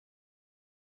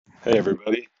Hey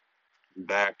everybody,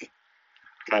 back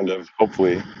kind of,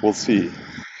 hopefully, we'll see.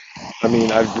 I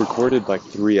mean, I've recorded like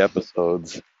 3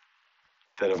 episodes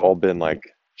that have all been like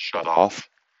shut off.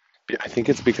 I think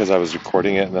it's because I was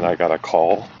recording it and then I got a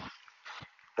call,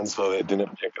 and so they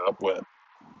didn't pick up what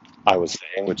I was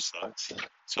saying, which sucks.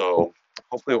 So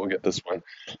hopefully we'll get this one.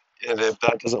 And if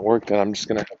that doesn't work, then I'm just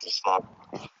gonna have to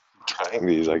stop trying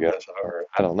these, I guess, or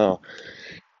I don't know.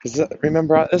 Because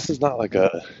remember, this is not like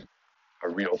a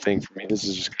real thing for me. This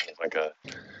is just kind of like a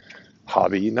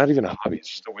hobby, not even a hobby. It's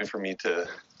just a way for me to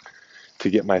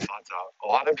get my thoughts out. A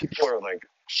lot of people are like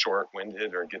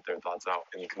short-winded or get their thoughts out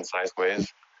in concise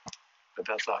ways, but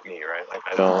that's not me, right? Like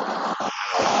I don't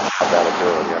have that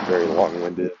ability. I'm very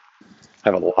long-winded. I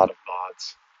have a lot of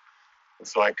thoughts, and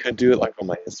so I could do it like on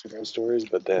my Instagram stories,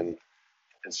 but then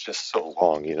it's just so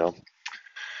long.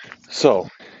 So,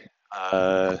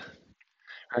 uh,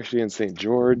 actually in St.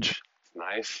 George, it's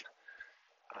nice,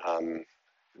 um,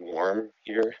 warm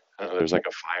here. There's like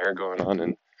a fire going on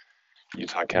in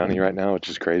Utah County right now, which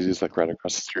is crazy. It's like right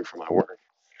across the street from my work.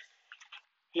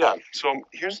 Yeah, so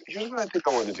here's what I think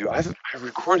I want to do. I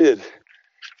recorded,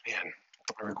 man,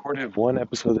 I recorded one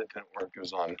episode that didn't work. It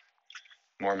was on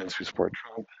Mormons who support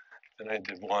Trump. Then I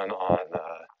did one on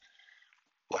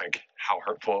like how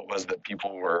hurtful it was that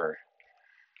people were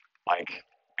like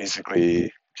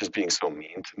basically just being so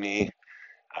mean to me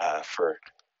for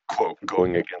quote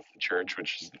going against the church,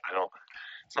 which is I don't.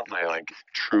 It's not my like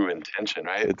true intention,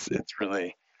 right? It's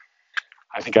really.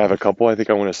 I think I have a couple. I think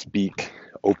I want to speak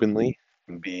openly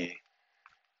and be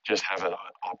just have an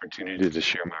opportunity to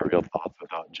share my real thoughts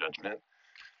without judgment.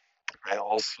 I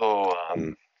also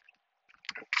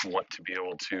want to be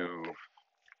able to,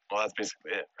 well, that's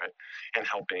basically it, right? And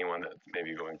help anyone that's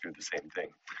maybe going through the same thing.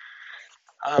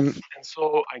 And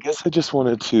so I guess I just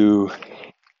wanted to,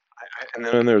 and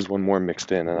then there's one more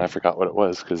mixed in, and I forgot what it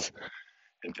was because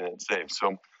it didn't save.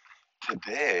 So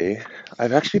today,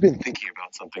 I've actually been thinking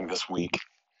about something this week,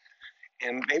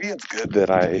 and maybe it's good that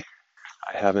I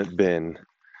haven't been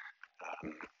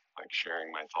like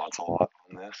sharing my thoughts a lot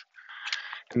on this.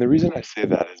 And the reason I say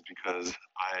that is because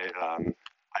I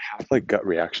have like gut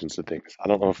reactions to things. I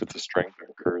don't know if it's a strength or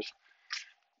a curse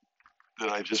that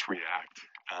I just react.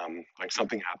 Like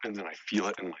something happens and I feel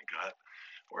it in my gut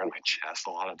or in my chest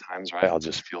a lot of times, right? I'll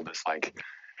just feel this like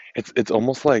it's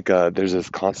almost like there's this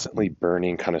constantly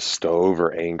burning kind of stove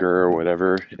or anger or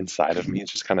whatever inside of me.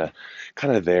 It's just kind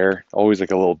of there, always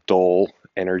like a little dull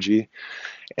energy.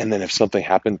 And then if something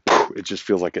happened, it just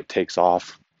feels like it takes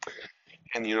off.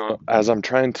 And as I'm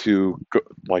trying to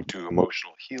like do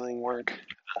emotional healing work,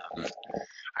 um,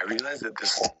 I realize that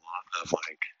this is a lot of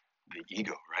like the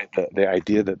ego, right? The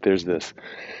idea that there's this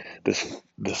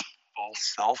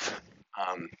false self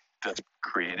that's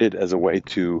created as a way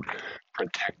to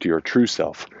protect your true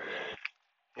self.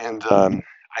 And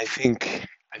I think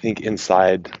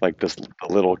inside, like the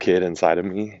little kid inside of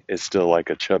me is still like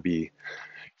a chubby,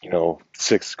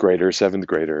 sixth grader, seventh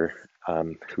grader,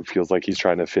 who feels like he's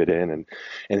trying to fit in, and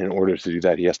in order to do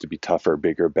that, he has to be tougher,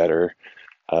 bigger, better,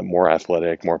 more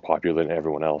athletic, more popular than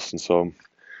everyone else. And so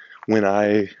when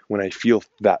I feel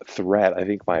that threat, I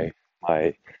think my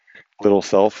little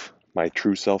self, my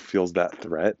true self feels that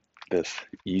threat. This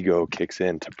ego kicks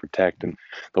in to protect, and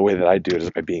the way that I do it is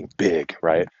by being big,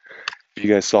 right? If you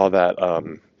guys saw that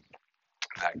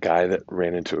guy that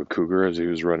ran into a cougar as he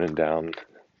was running down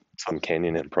some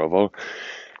canyon in Provo,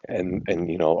 and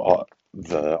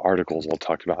the articles all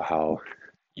talked about how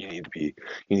you need to be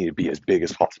you need to be as big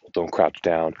as possible. Don't crouch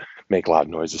down, make loud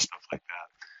noises, stuff like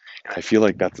that. And I feel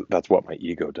like that's what my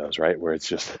ego does, right? Where it's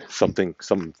just some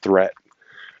threat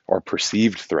or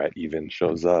perceived threat even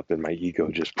shows up, and my ego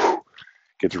just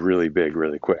gets really big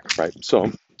really quick, right?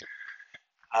 So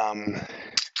um,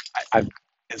 I've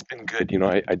it's been good.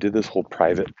 I did this whole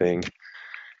private thing,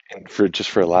 and for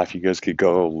a laugh, you guys could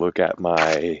go look at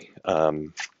my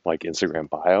like Instagram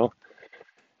bio.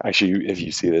 Actually, if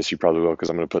you see this, you probably will because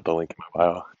I'm going to put the link in my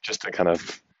bio just to kind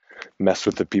of mess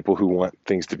with the people who want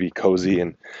things to be cozy.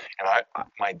 And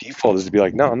my default is to be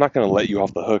like, no, I'm not going to let you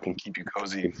off the hook and keep you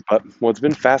cozy. But what's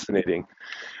been fascinating,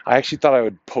 I actually thought I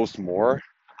would post more.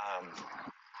 Um,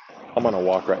 I'm on a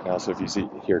walk right now, so if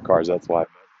you hear cars, that's why.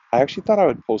 But I actually thought I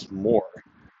would post more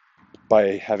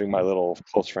by having my little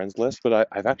close friends list, but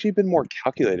I've actually been more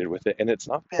calculated with it, and it's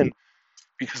not been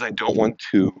because I don't want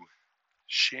to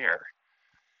share.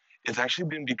 It's actually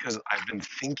been because I've been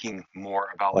thinking more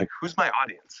about like who's my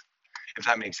audience, if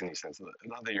that makes any sense.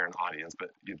 Not that you're an audience, but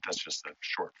that's just a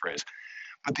short phrase.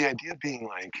 But the idea being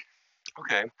like,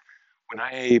 okay, when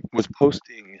I was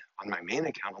posting on my main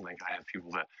account, I'm like, I have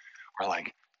people that are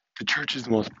like The church is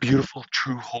the most beautiful,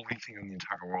 true, holy thing in the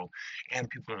entire world. And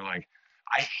people are like,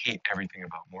 I hate everything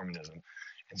about Mormonism.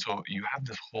 And so you have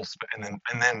this whole and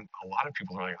then a lot of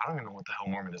people are like, I don't even know what the hell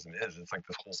Mormonism is. It's like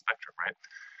this whole spectrum, right?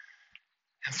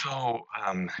 And so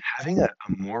having a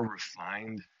more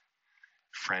refined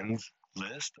friends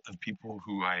list of people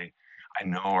who I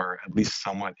know are at least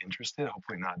somewhat interested,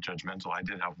 hopefully not judgmental. I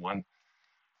did have one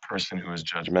person who was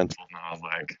judgmental, and I was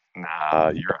like, nah,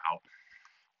 you're out.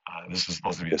 This is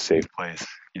supposed to be a safe place,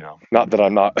 you know. Not that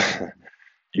I'm not.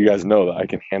 You guys know that I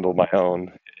can handle my own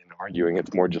in arguing.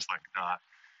 It's more just like, nah.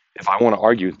 If I want to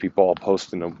argue with people, I'll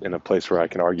post in a place where I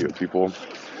can argue with people.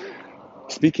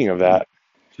 Speaking of that,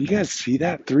 do you guys see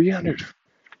that 300? I think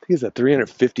it's at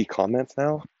 350 comments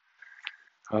now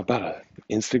about a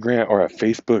Instagram or a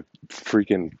Facebook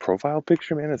freaking profile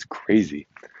picture, man. It's crazy.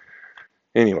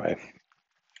 Anyway,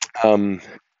 um,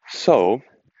 so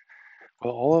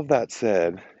well, all of that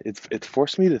said, it's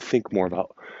forced me to think more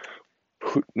about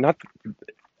who not.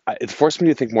 It's forced me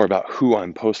to think more about who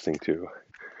I'm posting to,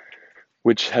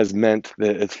 which has meant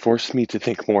that it's forced me to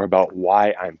think more about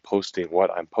why I'm posting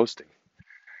what I'm posting.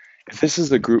 If this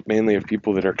is a group mainly of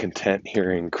people that are content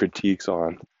hearing critiques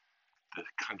on the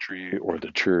country or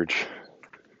the church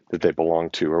that they belong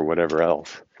to or whatever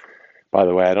else. By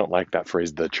the way, I don't like that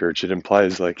phrase, the church. It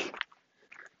implies like,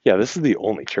 yeah, this is the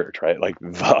only church, right? Like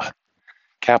the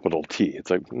capital T. It's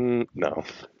like, no,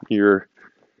 you're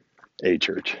a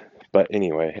church. But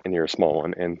anyway, and you're a small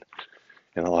one. And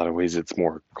in a lot of ways, it's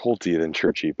more culty than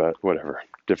churchy, but whatever,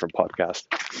 different podcast.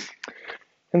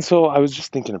 And so I was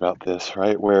just thinking about this,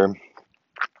 right? Where,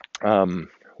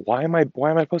 why am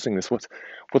I posting this?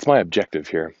 What's my objective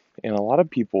here? And a lot of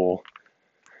people,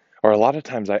 or a lot of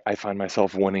times, I find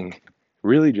myself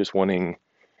really just wanting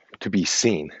to be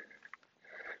seen,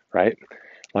 right?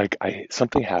 Like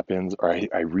something happens, or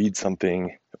I read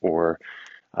something, or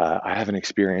I have an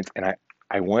experience, and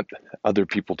I want other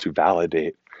people to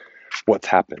validate what's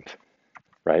happened,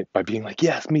 right? By being like,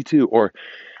 yes, me too. Or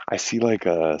I see like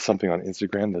something on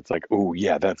Instagram that's like, oh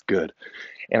yeah, that's good,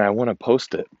 and I want to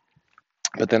post it.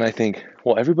 But then I think,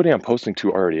 well, everybody I'm posting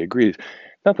to already agrees.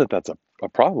 Not that that's a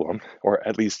problem, or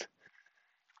at least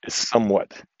is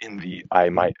somewhat in the I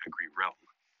might agree realm.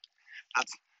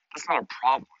 That's that's not a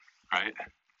problem, right?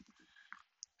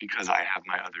 Because I have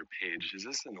my other page. Is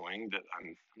this annoying that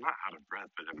I'm not out of breath,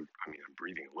 but I'm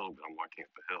breathing a little bit. I'm walking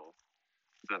up a hill.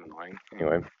 Is that annoying?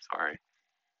 Anyway, sorry.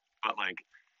 But like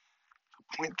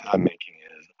the point that I'm making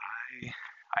is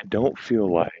I don't feel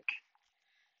like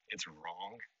it's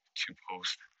wrong to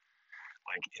post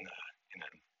like in a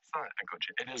it's not an echo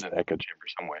chamber. It is an echo chamber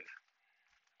some ways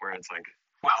where it's like,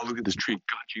 wow, look at this tree.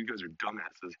 God, you guys are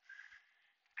dumbasses.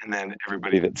 And then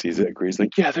everybody that sees it agrees,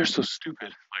 like, yeah, they're so stupid.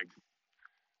 Like,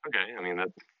 okay, I mean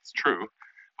that's true.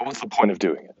 But what's the point of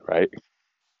doing it, right?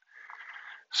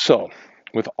 So,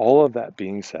 with all of that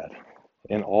being said,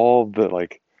 and all the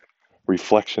like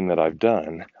reflection that I've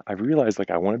done, I've realized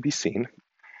like I want to be seen.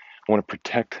 I want to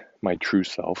protect my true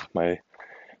self, my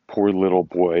poor little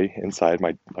boy inside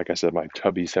my, like I said, my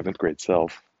chubby seventh grade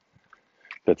self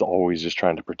that's always just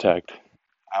trying to protect.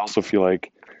 I also feel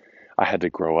like I had to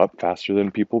grow up faster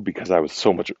than people because I was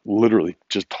so much literally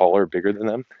just taller, bigger than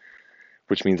them,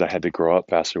 which means I had to grow up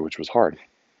faster, which was hard.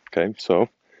 Okay, so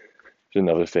there's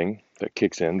another thing that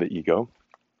kicks in, the ego.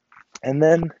 And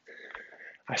then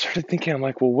I started thinking, I'm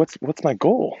like, well, what's my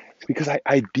goal? Because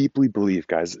I deeply believe,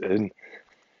 guys, in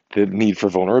the need for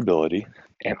vulnerability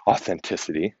and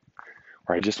authenticity,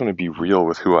 where I just want to be real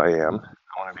with who I am.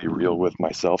 I want to be real with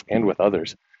myself and with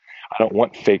others. I don't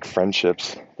want fake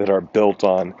friendships that are built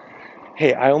on,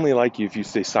 hey, I only like you if you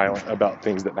stay silent about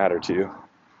things that matter to you.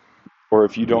 Or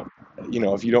if you don't,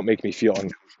 if you don't make me feel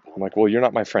uncomfortable. I'm like, well, you're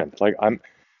not my friend. Like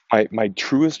my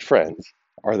truest friends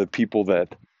are the people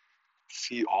that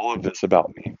see all of this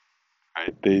about me,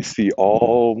 right? They see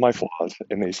all my flaws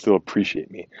and they still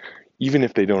appreciate me, even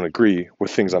if they don't agree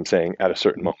with things I'm saying at a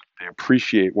certain moment. They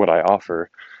appreciate what I offer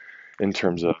in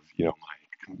terms of,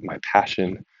 my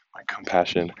passion, my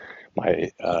compassion,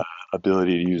 my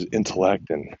ability to use intellect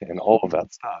and all of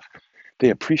that stuff. They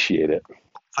appreciate it.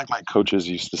 It's like my coaches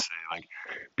used to say, like,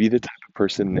 be the type of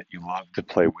person that you love to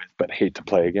play with but hate to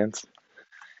play against.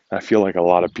 And I feel like a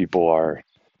lot of people are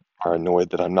annoyed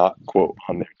that I'm not, quote,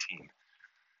 on their team,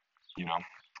 you know?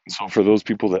 So for those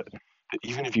people that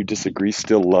even if you disagree,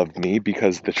 still love me,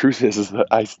 because the truth is that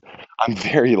I'm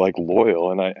very like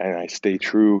loyal, and I stay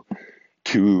true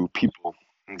to people.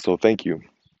 And so thank you.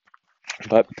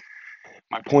 But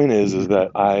my point is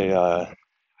that I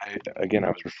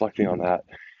was reflecting on that.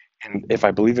 And if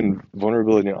I believe in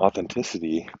vulnerability and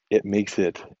authenticity, it makes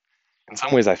it In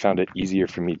some ways, I found it easier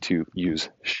for me to use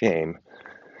shame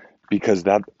because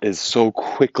that is so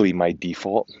quickly my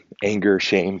default. Anger,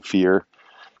 shame, fear.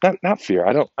 Not fear.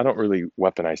 I don't really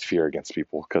weaponize fear against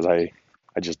people because I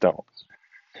just don't.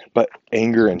 But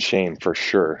anger and shame for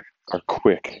sure are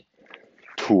quick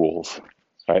tools.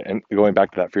 Right? And going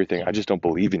back to that fear thing, I just don't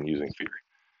believe in using fear.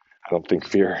 I don't think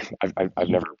fear, I've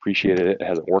never appreciated it. It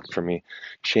hasn't worked for me.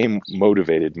 Shame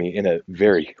motivated me in a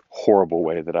very horrible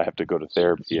way that I have to go to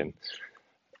therapy and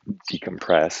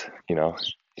decompress,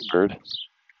 Bird,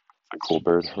 a cool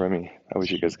bird, Remy. I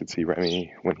wish you guys could see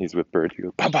Remy when he's with Bird. He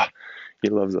goes, Papa. He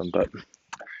loves them. But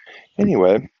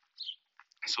anyway,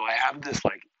 so I have this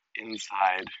like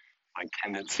inside like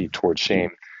tendency towards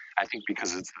shame. I think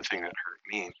because it's the thing that hurt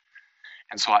me.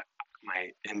 And so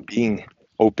in being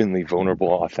openly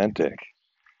vulnerable, authentic,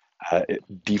 it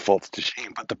defaults to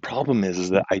shame. But the problem is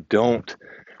that I don't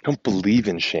believe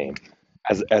in shame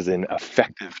as an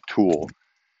effective tool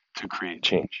to create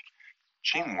change.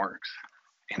 Shame works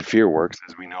and fear works,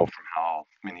 as we know from how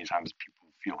many times people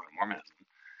feel in Mormonism,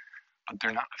 but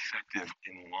they're not effective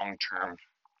in long-term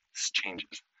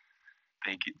changes.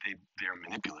 They're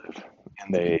manipulative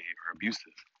and they are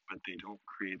abusive, but they don't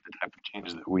create the type of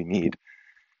changes that we need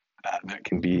that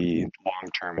can be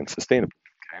long-term and sustainable.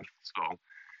 Okay, so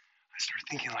I started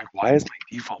thinking like, why is my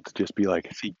default to just be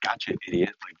like, see, gotcha,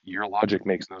 idiot, like your logic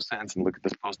makes no sense, and look at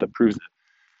this post that proves it.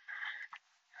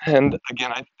 And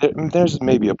again, there's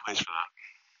maybe a place for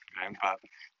that, okay? But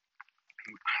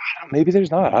maybe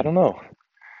there's not. I don't know.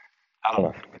 I don't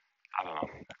know. I don't know.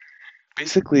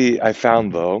 Basically, I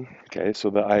found though, okay,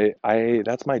 so that I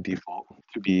that's my default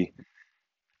to be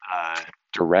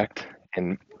direct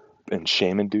and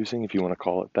shame inducing, if you want to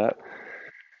call it that.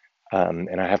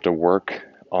 And I have to work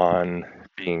on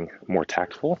being more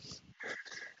tactful.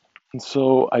 And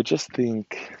so I just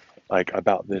think like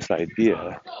about this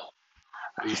idea.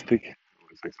 I just think it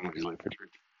looks like somebody's late for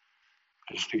church.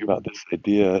 I just think about this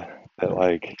idea that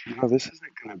like, this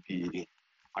isn't gonna be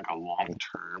like a long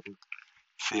term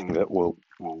thing that will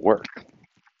work.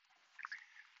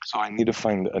 So I need to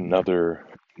find another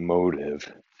motive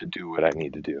to do what I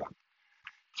need to do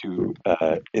to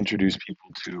introduce people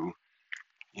to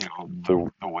the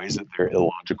ways that they're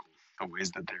illogical, the ways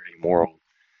that they're immoral.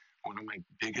 One of my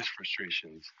biggest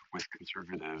frustrations with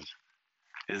conservatives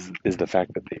is the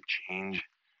fact that they change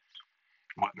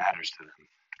what matters to them.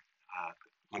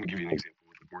 Let me give you an example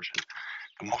with abortion.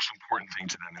 The most important thing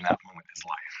to them in that moment is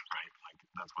life, right? Like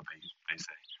that's what they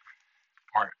say.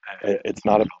 Or it's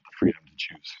not about the freedom to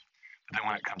choose. But then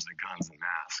when it comes to guns and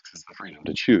masks, it's the freedom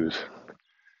to choose.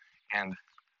 And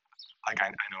like I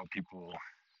know people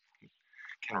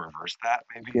can reverse that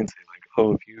maybe and say like,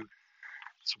 oh, if you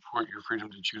support your freedom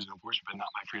to choose an abortion, but not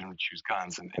my freedom to choose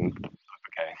guns, and okay,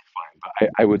 fine. But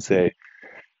I would say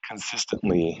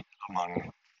consistently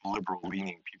among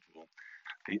liberal-leaning people,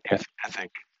 the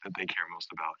ethic that they care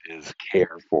most about is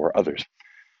care for others,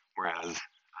 whereas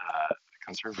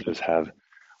conservatives have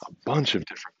a bunch of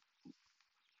different,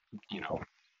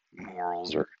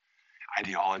 morals or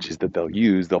ideologies that they'll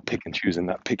use. They'll pick and choose, and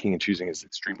that picking and choosing is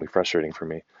extremely frustrating for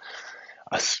me,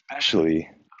 especially.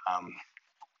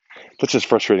 That's just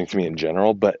frustrating to me in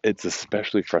general, but it's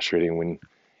especially frustrating when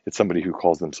it's somebody who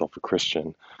calls themselves a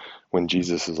Christian, when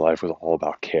Jesus' life was all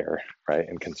about care, right,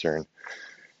 and concern.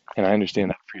 And I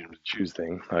understand that freedom to choose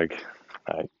thing. Like,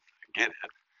 I get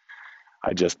it.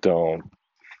 I just don't.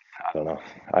 I don't know.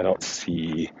 I don't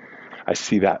see. I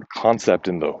see that concept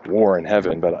in the war in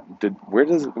heaven, but where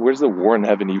does the war in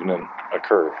heaven even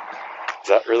occur? Is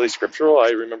that really scriptural? I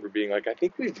remember being like, I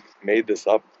think we've made this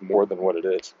up more than what it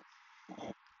is.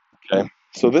 Okay,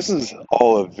 so this is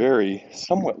all a very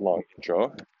somewhat long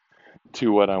intro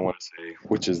to what I want to say,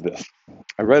 which is this.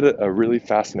 I read a really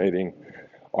fascinating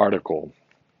article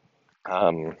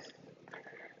um,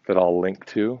 that I'll link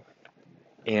to,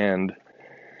 and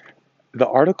the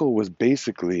article was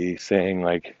basically saying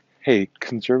like, hey,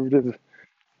 conservative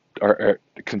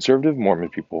Mormon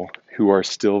people who are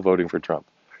still voting for Trump,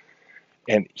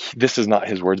 and this is not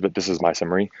his words, but this is my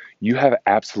summary. You have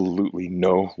absolutely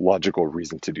no logical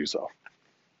reason to do so.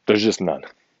 There's just none.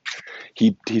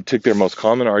 He took their most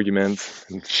common arguments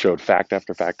and showed fact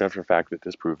after fact after fact that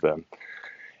disproved them,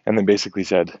 and then basically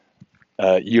said,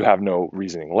 you have no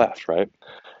reasoning left, right?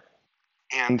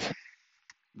 And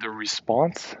the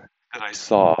response that I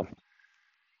saw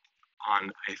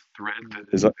on a thread that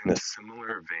is in a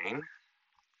similar vein,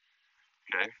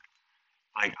 okay,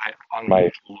 like on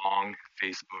my long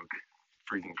Facebook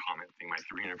freaking comment thing, my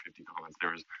 350 comments,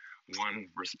 there was one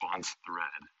response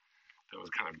thread that was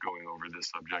kind of going over this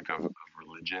subject of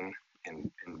religion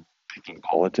and picking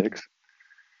politics.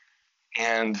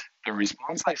 And the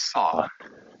response I saw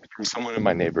from someone in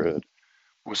my neighborhood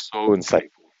was so insightful.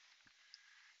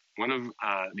 One of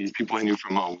these people I knew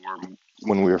from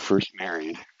when we were first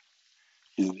married,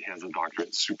 he has a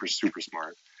doctorate, super, super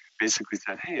smart, basically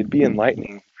said, hey, it'd be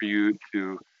enlightening for you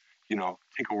to,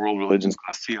 take a world religions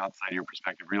class, see outside your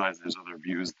perspective, realize there's other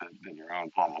views than your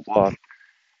own, blah, blah, blah.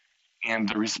 And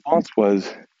the response was,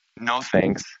 no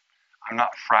thanks, I'm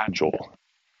not fragile.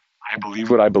 I believe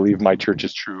what I believe, my church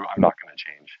is true, I'm not going to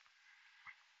change.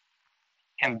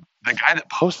 And the guy that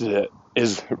posted it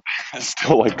is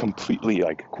still like completely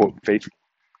like quote faithful,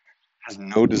 has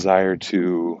no desire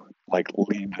to like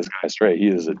lead this guy astray. He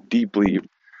is a deeply,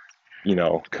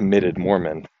 committed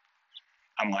Mormon,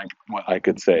 unlike what I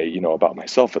could say, about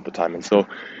myself at the time. And so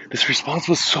this response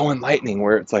was so enlightening,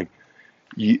 where it's like,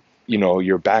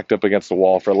 you're backed up against the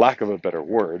wall, for lack of a better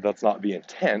word. That's not the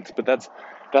intent, but that's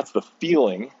the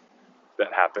feeling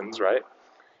that happens, right?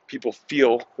 People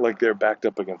feel like they're backed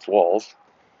up against walls.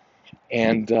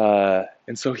 And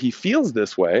so he feels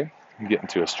this way. I'm getting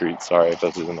to a street. Sorry if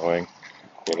this is annoying.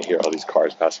 You're going to hear all these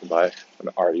cars passing by, an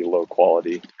already low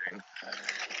quality thing.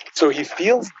 So he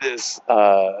feels this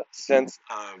sense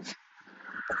of,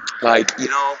 like,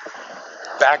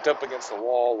 backed up against the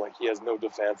wall, like he has no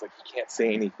defense, like he can't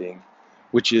say anything,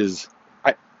 which is,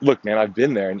 look, man, I've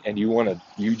been there, and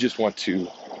you just want to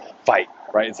fight,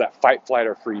 right? It's that fight, flight,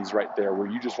 or freeze right there, where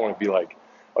you just want to be like,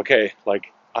 okay, like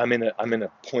I'm in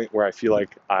a point where I feel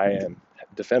like I am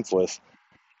defenseless,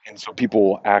 and so people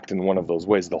will act in one of those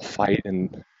ways. They'll fight,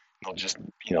 and they'll just,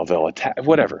 they'll attack,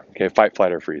 whatever. Okay, fight,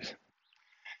 flight, or freeze.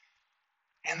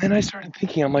 And then I started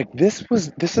thinking, I'm like, this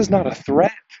is not a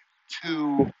threat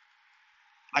to,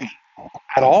 like,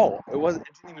 at all. It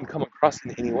didn't even come across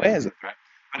in any way as a threat,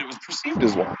 but it was perceived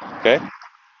as one. Okay,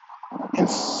 and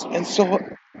so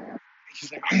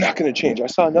he's like, I'm not going to change. I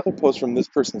saw another post from this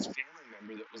person's family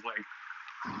member that was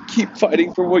like, keep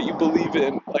fighting for what you believe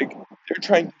in. Like, they're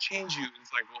trying to change you. And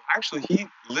it's like, well, actually, he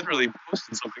literally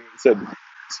posted something that said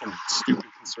some stupid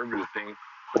conservative thing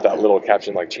with that little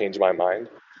caption, like, change my mind.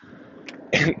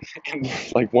 And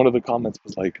like, one of the comments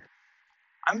was like,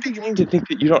 I'm beginning to think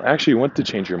that you don't actually want to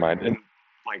change your mind. And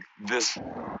like, the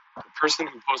person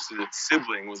who posted it,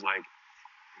 sibling, was like,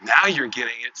 now you're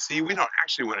getting it. See, we don't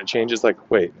actually want to change. It's like,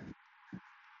 wait,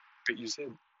 but you said,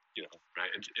 right?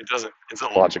 It doesn't, it's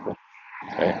illogical.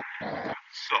 Okay.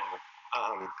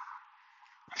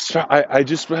 So I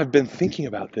just have been thinking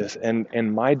about this,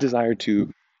 and my desire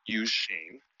to use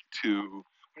shame to,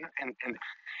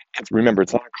 and remember,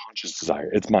 it's not a conscious desire.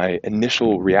 It's my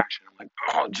initial reaction. I'm like,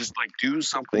 oh, just like do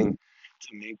something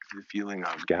to make the feeling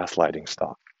of gaslighting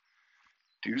stop.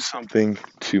 Do something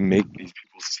to make these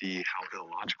people see how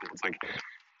illogical. It's like,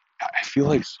 I feel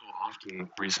like so often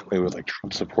recently with like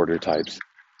Trump supporter types,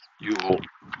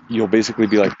 you'll basically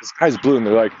be like, this guy's blue, and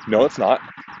they're like, no, it's not.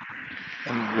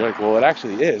 And you're like, well, it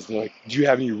actually is. They're like, do you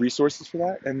have any resources for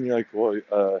that? And you're like,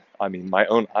 well, I mean, my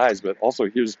own eyes, but also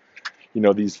here's,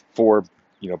 these 4,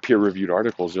 peer-reviewed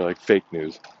articles. They're like fake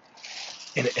news.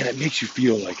 And it makes you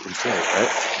feel like insane, right?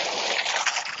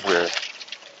 Where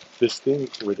this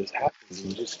happens,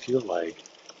 and you just feel like,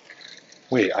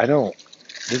 wait,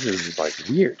 this is like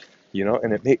weird,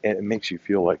 and it makes you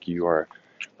feel like you are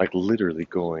like literally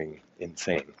going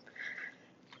insane.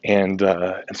 And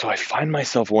so I find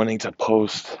myself wanting to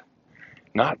post,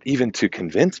 not even to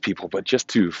convince people, but just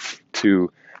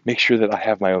to make sure that I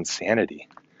have my own sanity,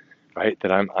 right?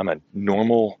 That I'm a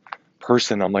normal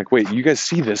person. I'm like, wait, you guys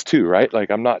see this too, right?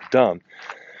 Like, I'm not dumb.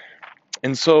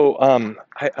 And so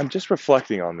I'm just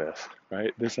reflecting on this,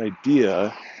 right? This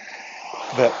idea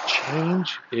that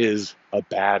change is a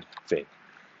bad thing.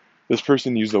 This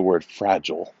person used the word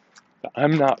fragile.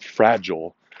 I'm not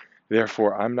fragile,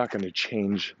 therefore I'm not going to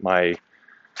change my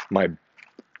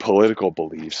political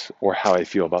beliefs or how I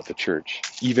feel about the church,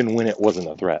 even when it wasn't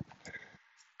a threat.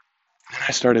 Then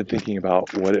I started thinking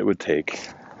about what it would take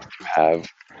to have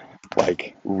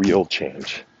like real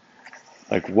change.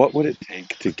 Like, what would it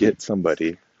take to get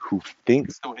somebody who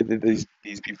thinks the way that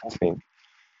these people think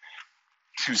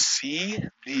to see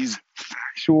these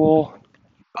factual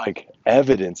like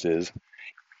evidences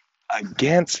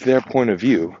against their point of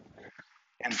view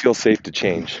and feel safe to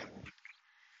change?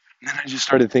 And then I just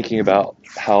started thinking about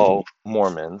how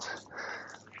Mormons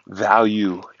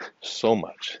value so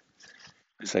much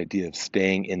this idea of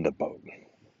staying in the boat.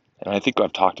 And I think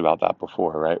I've talked about that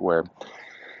before, right? Where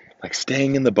like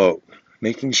staying in the boat,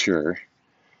 making sure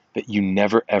that you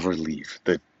never ever leave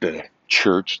the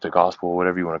church, the gospel,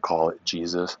 whatever you want to call it,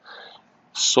 Jesus,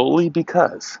 solely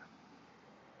because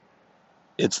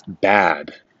it's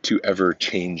bad to ever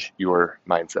change your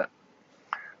mindset.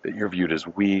 that you're viewed as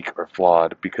weak or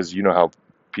flawed because you know how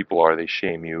people are. They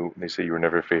shame you. They say you were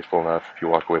never faithful enough if you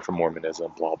walk away from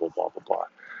Mormonism, blah, blah, blah, blah, blah.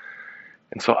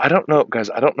 And so I don't know, guys,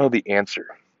 I don't know the answer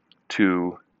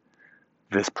to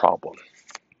this problem.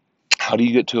 How do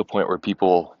you get to a point where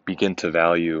people begin to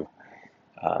value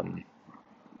um,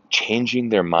 changing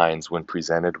their minds when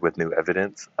presented with new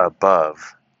evidence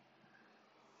above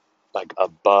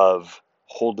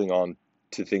holding on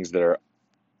to things that are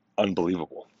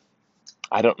unbelievable?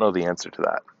 I don't know the answer to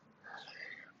that.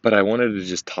 But I wanted to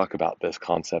just talk about this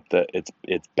concept that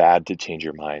it's bad to change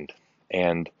your mind.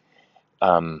 And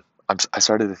I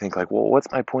started to think like, well,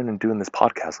 what's my point in doing this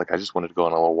podcast? Like, I just wanted to go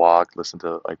on a little walk, listen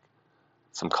to like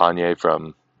some Kanye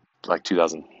from like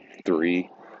 2003,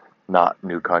 not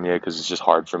new Kanye, because it's just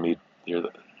hard for me.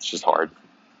 It's just hard.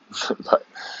 But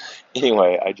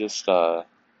anyway, I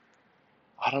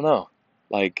don't know.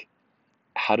 Like,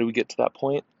 how do we get to that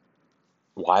point?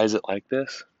 Why is it like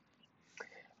this?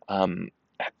 Um,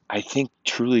 I think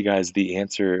truly, guys, the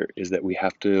answer is that we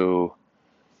have to.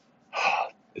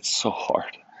 It's so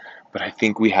hard, but I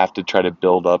think we have to try to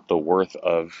build up the worth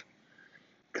of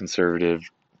conservative,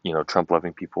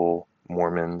 Trump-loving people,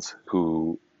 Mormons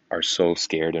who are so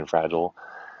scared and fragile.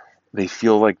 They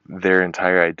feel like their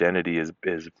entire identity is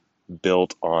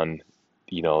built on,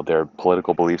 their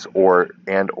political beliefs or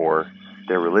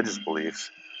their religious beliefs.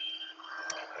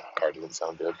 Car didn't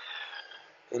sound good.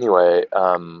 Anyway,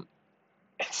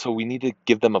 so we need to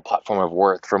give them a platform of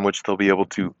worth from which they'll be able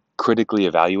to critically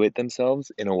evaluate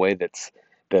themselves in a way that's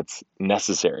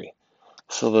necessary.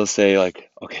 So they'll say like,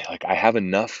 okay, like I have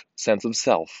enough sense of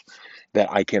self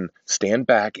that I can stand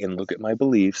back and look at my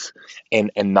beliefs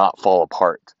and not fall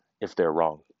apart if they're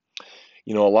wrong.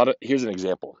 Here's an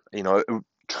example.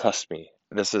 Trust me,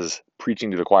 this is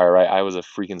preaching to the choir, right? I was a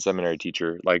freaking seminary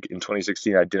teacher. Like in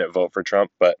 2016, I didn't vote for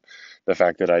Trump, but the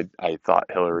fact that I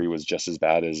thought Hillary was just as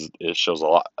bad as it shows a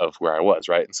lot of where I was,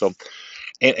 right? And so,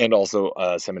 and also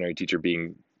a seminary teacher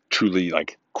being truly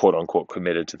like quote unquote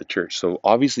committed to the church. So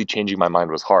obviously changing my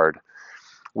mind was hard,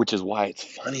 which is why it's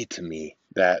funny to me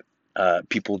that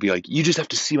people will be like, you just have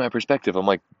to see my perspective. I'm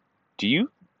like, do you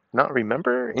not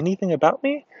remember anything about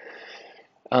me?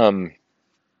 Um,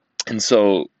 and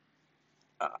so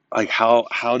like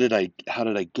how did I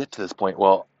get to this point?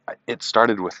 Well, it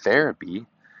started with therapy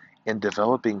and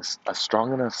developing a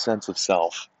strong enough sense of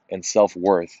self and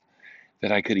self-worth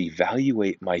that I could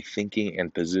evaluate my thinking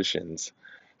and positions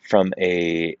from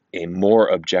a more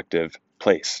objective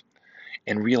place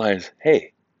and realize,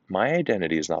 hey, my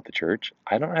identity is not the church.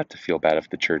 I don't have to feel bad if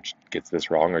the church gets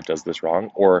this wrong or does this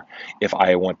wrong, or if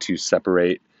I want to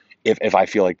separate, if I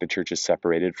feel like the church is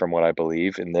separated from what I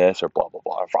believe in this or blah, blah,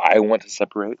 blah. If I want to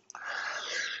separate.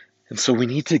 And so we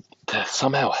need to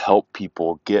somehow help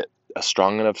people get a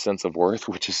strong enough sense of worth,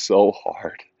 which is so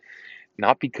hard.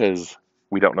 Not because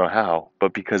we don't know how,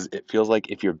 but because it feels like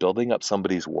if you're building up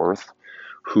somebody's worth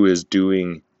who is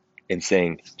doing and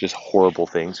saying just horrible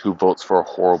things, who votes for a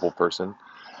horrible person,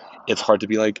 it's hard to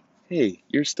be like, hey,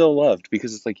 you're still loved,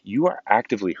 because it's like you are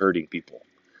actively hurting people.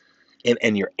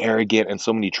 And you're arrogant, and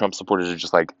so many Trump supporters are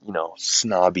just like,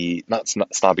 snobby, not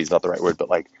snobby is not the right word, but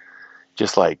like,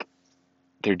 just like,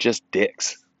 they're just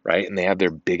dicks, right? And they have their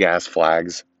big ass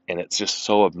flags, and it's just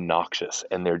so obnoxious.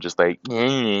 And they're just like,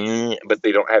 but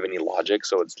they don't have any logic.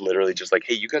 So it's literally just like,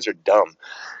 hey, you guys are dumb.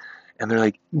 And they're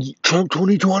like, Trump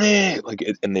 2020, like,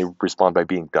 and they respond by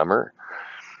being dumber.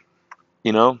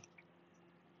 You know,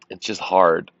 it's just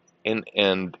hard.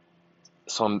 And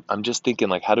so I'm just thinking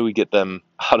like, how do we get them?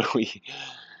 How do we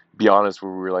be honest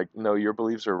where we're like, no, your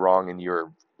beliefs are wrong and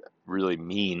you're really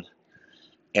mean,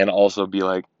 and also be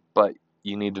like, but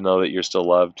you need to know that you're still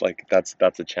loved. Like that's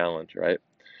a challenge, right?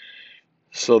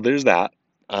 So there's that.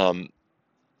 Um,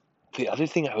 the other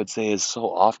thing I would say is so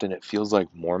often it feels like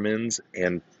Mormons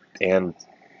and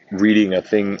reading a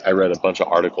thing. I read a bunch of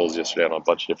articles yesterday on a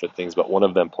bunch of different things, but one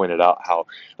of them pointed out how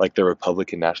like the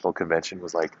Republican National Convention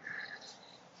was like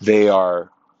they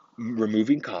are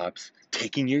removing cops,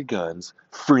 taking your guns,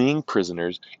 freeing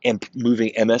prisoners, and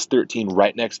moving MS-13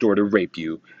 right next door to rape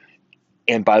you.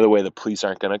 And by the way, the police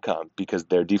aren't going to come because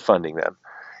they're defunding them.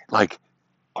 Like,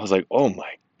 I was like, oh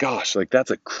my gosh, like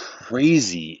that's a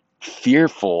crazy,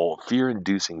 fearful,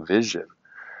 fear-inducing vision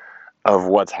of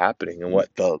what's happening and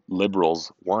what the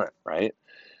liberals want, right?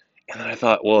 And then I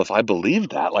thought, well, if I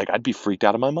believed that, like I'd be freaked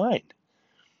out of my mind.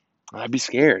 I'd be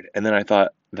scared. And then I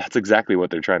thought, that's exactly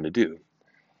what they're trying to do.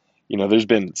 There's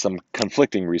been some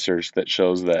conflicting research that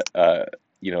shows that,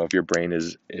 if your brain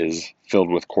is filled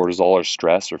with cortisol or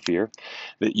stress or fear,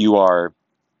 that you are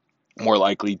more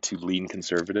likely to lean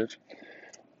conservative.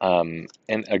 And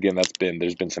again,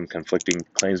 there's been some conflicting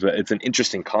claims, but it's an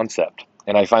interesting concept.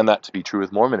 And I find that to be true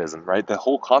with Mormonism, right? The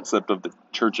whole concept of the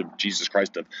Church of Jesus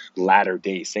Christ of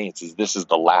Latter-day Saints is this is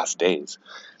the last days,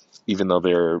 even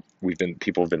though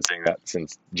people have been saying that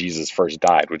since Jesus first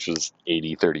died, which was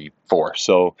AD 34.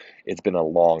 So it's been a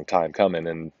long time coming,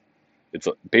 and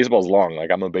baseball's long.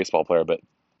 Like, I'm a baseball player, but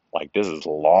like, this is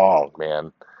long,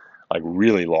 man, like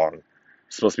really long.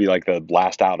 It's supposed to be like the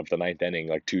last out of the ninth inning,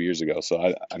 like 2 years ago.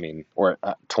 So I mean, or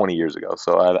 20 years ago.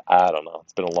 So I don't know.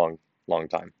 It's been a long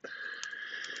time.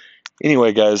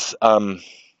 Anyway, guys,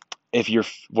 if you're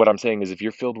what I'm saying is if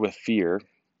you're filled with fear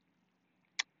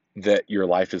that your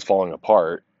life is falling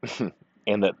apart,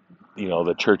 and that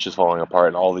the church is falling apart,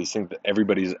 and all these things, that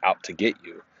everybody's out to get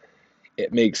you,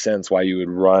 it makes sense why you would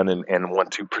run and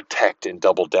want to protect and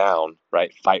double down,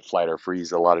 right? Fight, flight, or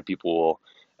freeze. A lot of people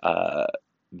will,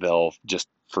 they'll just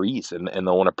freeze, and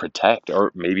they'll want to protect,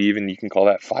 or maybe even you can call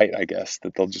that fight, I guess,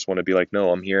 that they'll just want to be like,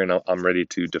 no, I'm here and I'm ready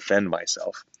to defend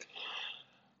myself.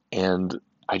 And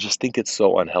I just think it's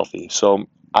so unhealthy. So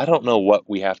I don't know what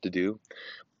we have to do.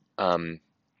 Um,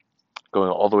 Going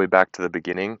all the way back to the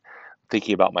beginning,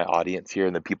 thinking about my audience here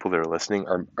and the people that are listening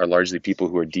are largely people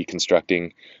who are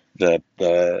deconstructing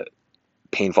the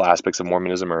painful aspects of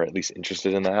Mormonism, or at least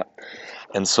interested in that.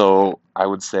 And so I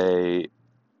would say,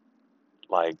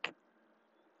 like,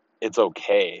 it's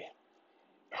okay,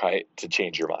 right, to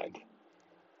change your mind.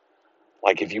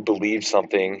 Like, if you believe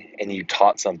something and you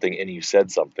taught something and you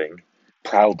said something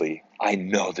proudly, I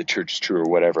know the church is true, or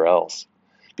whatever else,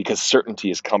 because certainty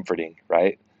is comforting,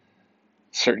 right?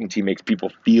 Certainty makes people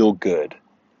feel good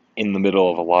in the middle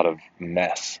of a lot of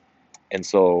mess. And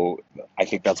so I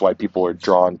think that's why people are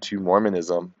drawn to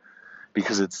Mormonism,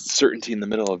 because it's certainty in the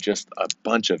middle of just a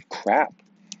bunch of crap,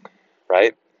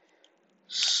 right?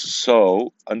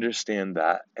 So understand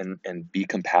that, and be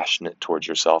compassionate towards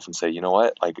yourself and say, you know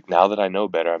what? Like, now that I know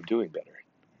better, I'm doing better.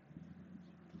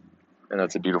 And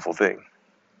that's a beautiful thing.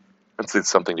 It's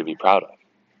something to be proud of,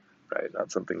 right?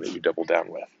 Not something that you double down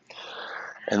with.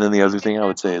 And then the other thing I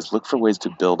would say is look for ways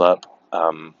to build up,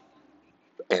 and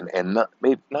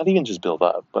not even just build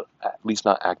up, but at least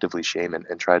not actively shame,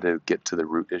 and try to get to the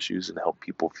root issues and help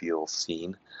people feel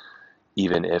seen,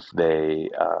 even if they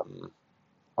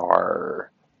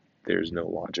are there's no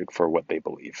logic for what they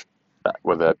believe,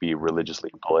 whether that be religiously,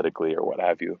 politically, or what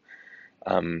have you.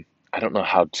 I don't know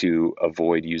how to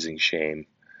avoid using shame.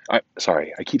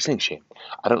 Sorry, I keep saying shame.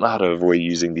 I don't know how to avoid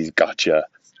using these gotcha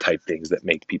type things that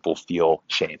make people feel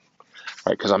shame,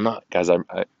 right? Because I'm not, guys,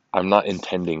 I'm not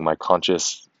intending, my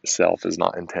conscious self is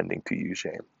not intending to use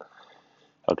shame.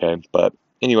 Okay, but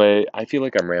anyway, I feel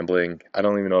like I'm rambling. I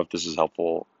don't even know if this is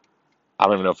helpful. I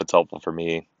don't even know if it's helpful for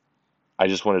me. I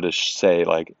just wanted to say,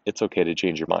 like, it's okay to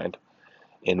change your mind.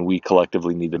 And we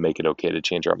collectively need to make it okay to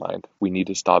change our mind. We need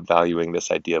to stop valuing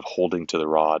this idea of holding to the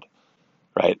rod,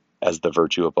 right, as the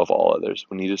virtue above all others.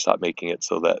 We need to stop making it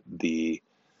so that the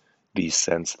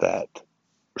sense that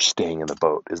staying in the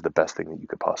boat is the best thing that you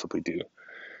could possibly do.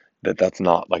 That's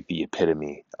not like the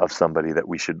epitome of somebody that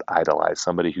we should idolize,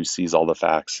 somebody who sees all the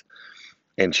facts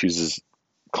and chooses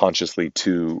consciously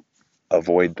to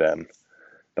avoid them.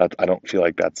 That I don't feel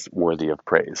like that's worthy of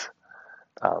praise.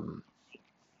 Um,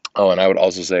 and I would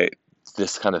also say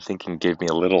this kind of thinking gave me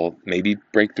a little maybe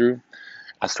breakthrough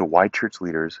as to why church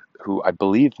leaders, who I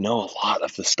believe know a lot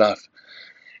of the stuff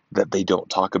that they don't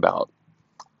talk about,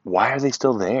 why are they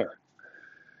still there?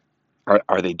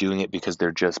 Are they doing it because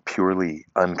they're just purely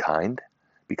unkind?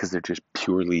 Because they're just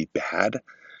purely bad,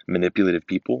 manipulative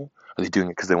people? Are they doing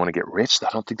it because they want to get rich? I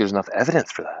don't think there's enough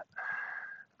evidence for that.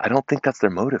 I don't think that's their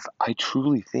motive. I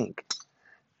truly think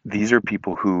these are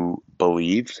people who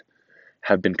believed,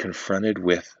 have been confronted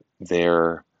with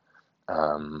their,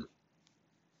 have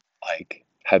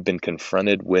been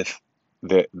confronted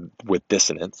the with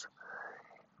dissonance,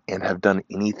 and have done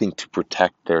anything to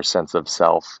protect their sense of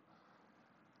self,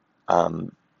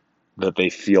 um, that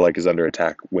they feel like is under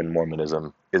attack when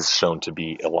Mormonism is shown to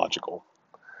be illogical.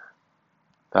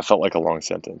 That felt like a long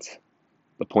sentence.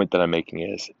 The point that I'm making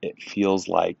is it feels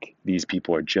like these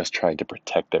people are just trying to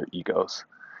protect their egos.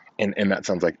 And that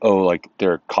sounds like, oh, like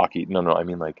they're cocky. No, I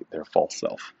mean like their false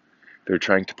self. They're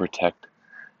trying to protect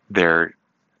their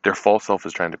their false self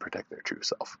is trying to protect their true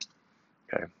self.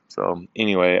 Okay. So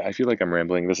anyway, I feel like I'm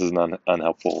rambling. This is not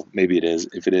unhelpful. Maybe it is.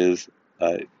 If it is,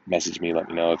 message me. Let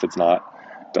me know. If it's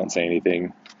not, don't say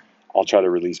anything. I'll try to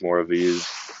release more of these,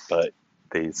 but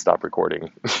they stop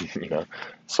recording. you know.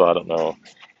 So I don't know.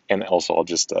 And also, I'll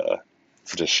just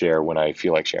share when I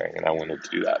feel like sharing, and I wanted to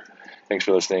do that. Thanks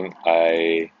for listening.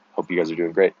 I hope you guys are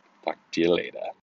doing great. Talk to you later.